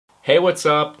Hey, what's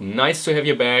up? Nice to have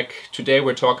you back. Today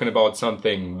we're talking about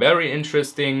something very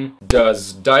interesting.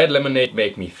 Does diet lemonade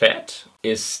make me fat?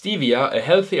 Is stevia a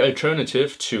healthy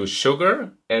alternative to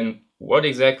sugar? And what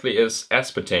exactly is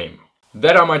aspartame?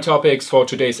 That are my topics for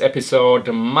today's episode.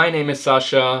 My name is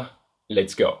Sasha.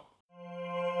 Let's go.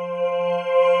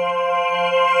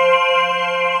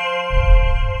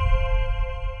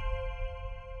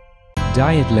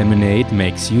 Diet lemonade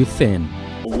makes you thin.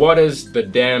 What is the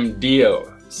damn deal?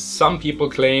 Some people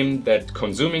claim that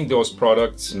consuming those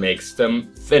products makes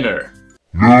them thinner.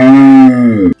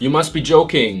 No! You must be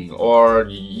joking, or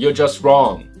you're just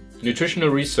wrong. Nutritional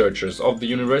researchers of the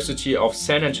University of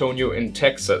San Antonio in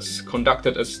Texas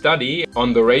conducted a study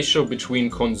on the ratio between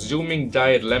consuming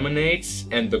diet lemonades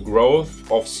and the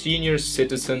growth of senior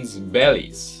citizens'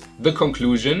 bellies. The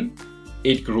conclusion?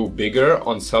 It grew bigger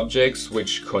on subjects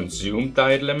which consumed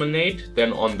diet lemonade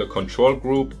than on the control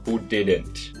group who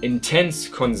didn't. Intense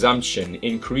consumption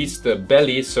increased the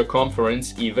belly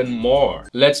circumference even more.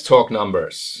 Let's talk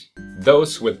numbers.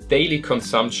 Those with daily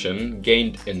consumption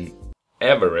gained an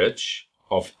average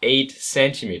of 8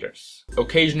 centimeters.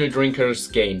 Occasional drinkers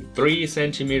gained 3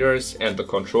 centimeters and the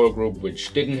control group,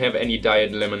 which didn't have any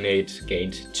diet lemonade,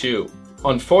 gained 2.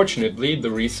 Unfortunately,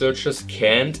 the researchers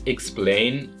can't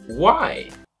explain why.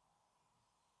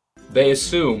 They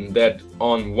assume that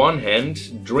on one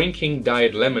hand, drinking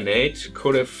diet lemonade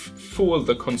could have fooled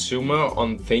the consumer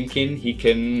on thinking he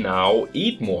can now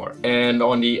eat more, and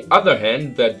on the other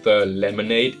hand, that the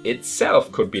lemonade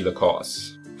itself could be the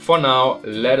cause. For now,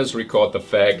 let us record the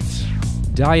fact.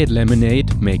 Diet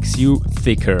lemonade makes you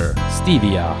thicker.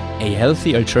 Stevia, a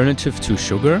healthy alternative to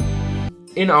sugar?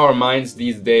 In our minds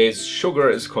these days, sugar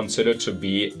is considered to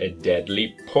be a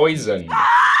deadly poison.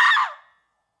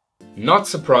 Not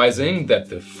surprising that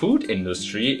the food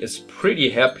industry is pretty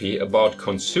happy about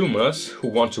consumers who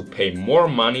want to pay more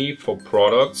money for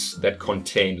products that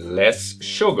contain less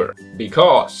sugar,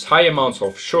 because high amounts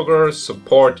of sugar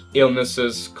support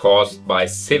illnesses caused by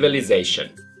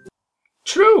civilization.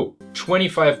 True!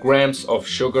 25 grams of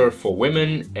sugar for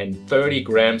women and 30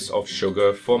 grams of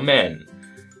sugar for men.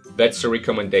 That's the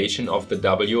recommendation of the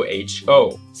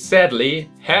WHO.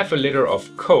 Sadly, half a liter of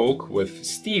Coke with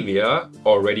stevia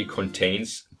already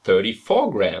contains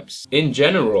 34 grams. In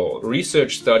general,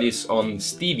 research studies on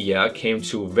stevia came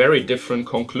to very different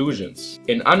conclusions.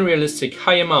 In unrealistic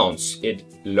high amounts, it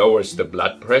lowers the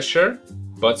blood pressure,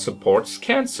 but supports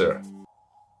cancer.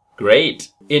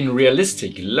 Great! In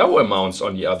realistic low amounts,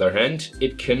 on the other hand,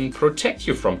 it can protect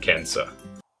you from cancer.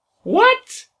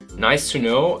 What? Nice to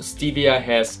know, stevia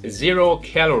has 0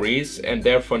 calories and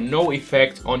therefore no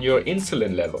effect on your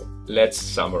insulin level. Let's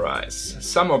summarize.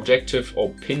 Some objective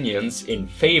opinions in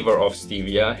favor of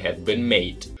stevia have been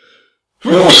made.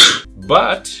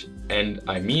 But, and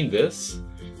I mean this,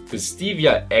 the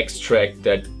stevia extract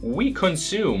that we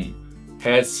consume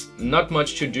has not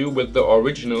much to do with the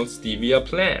original stevia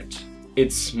plant.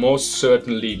 It's most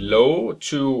certainly low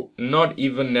to not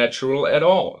even natural at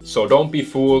all. So don't be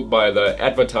fooled by the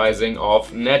advertising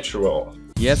of natural.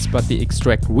 Yes, but the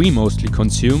extract we mostly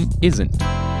consume isn't.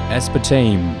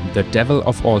 Aspartame, the devil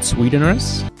of all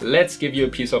sweeteners? Let's give you a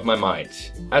piece of my mind.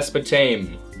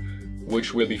 Aspartame,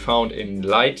 which will be found in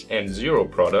light and zero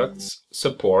products,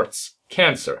 supports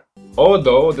cancer.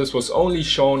 Although this was only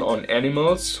shown on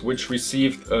animals which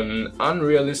received an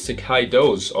unrealistic high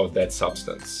dose of that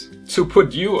substance. To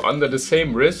put you under the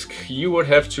same risk, you would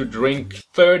have to drink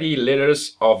 30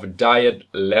 liters of diet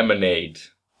lemonade.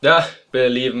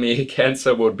 Believe me,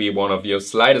 cancer would be one of your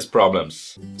slightest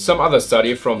problems. Some other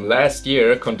study from last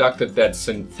year conducted that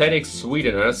synthetic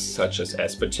sweeteners such as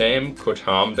aspartame could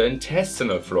harm the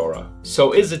intestinal flora.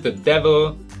 So is it the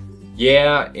devil?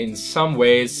 Yeah, in some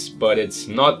ways, but it's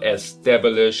not as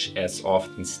devilish as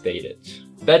often stated.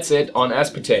 That's it on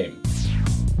aspartame.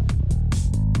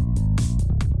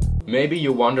 Maybe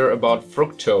you wonder about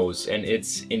fructose and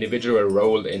its individual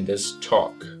role in this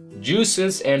talk.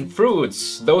 Juices and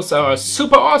fruits, those are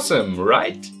super awesome,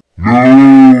 right?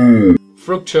 No!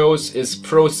 Fructose is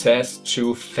processed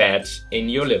to fat in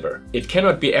your liver. It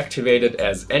cannot be activated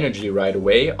as energy right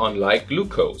away, unlike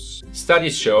glucose.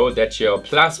 Studies show that your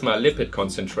plasma lipid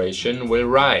concentration will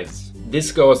rise.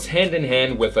 This goes hand in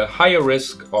hand with a higher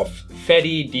risk of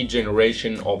fatty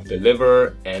degeneration of the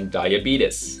liver and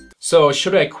diabetes. So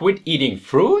should I quit eating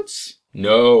fruits?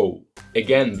 No.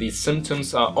 Again, these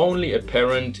symptoms are only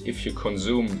apparent if you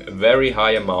consume very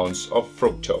high amounts of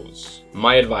fructose.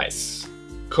 My advice: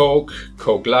 Coke,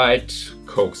 Coke Light,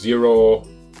 Coke Zero,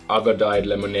 other diet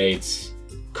lemonades,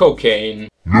 cocaine.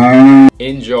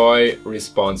 Enjoy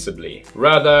responsibly.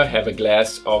 Rather have a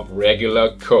glass of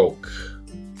regular Coke.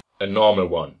 A normal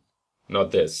one.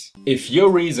 not this. If your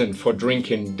reason for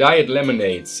drinking diet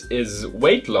lemonades is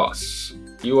weight loss,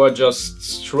 you are just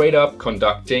straight up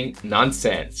conducting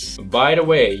nonsense. By the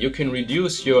way, you can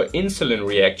reduce your insulin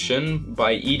reaction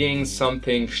by eating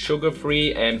something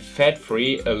sugar-free and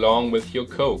fat-free along with your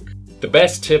Coke. The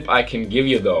best tip I can give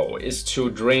you though is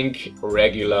to drink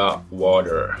regular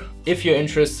water. If you're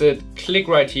interested, click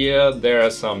right here. There are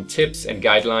some tips and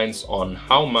guidelines on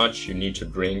how much you need to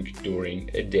drink during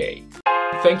a day.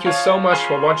 Thank you so much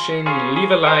for watching.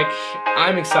 Leave a like.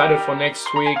 I'm excited for next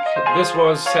week. This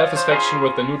was Selfisfaction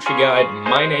with the NutriGuide.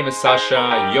 My name is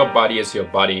Sasha. Your body is your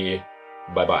body.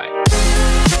 Bye bye.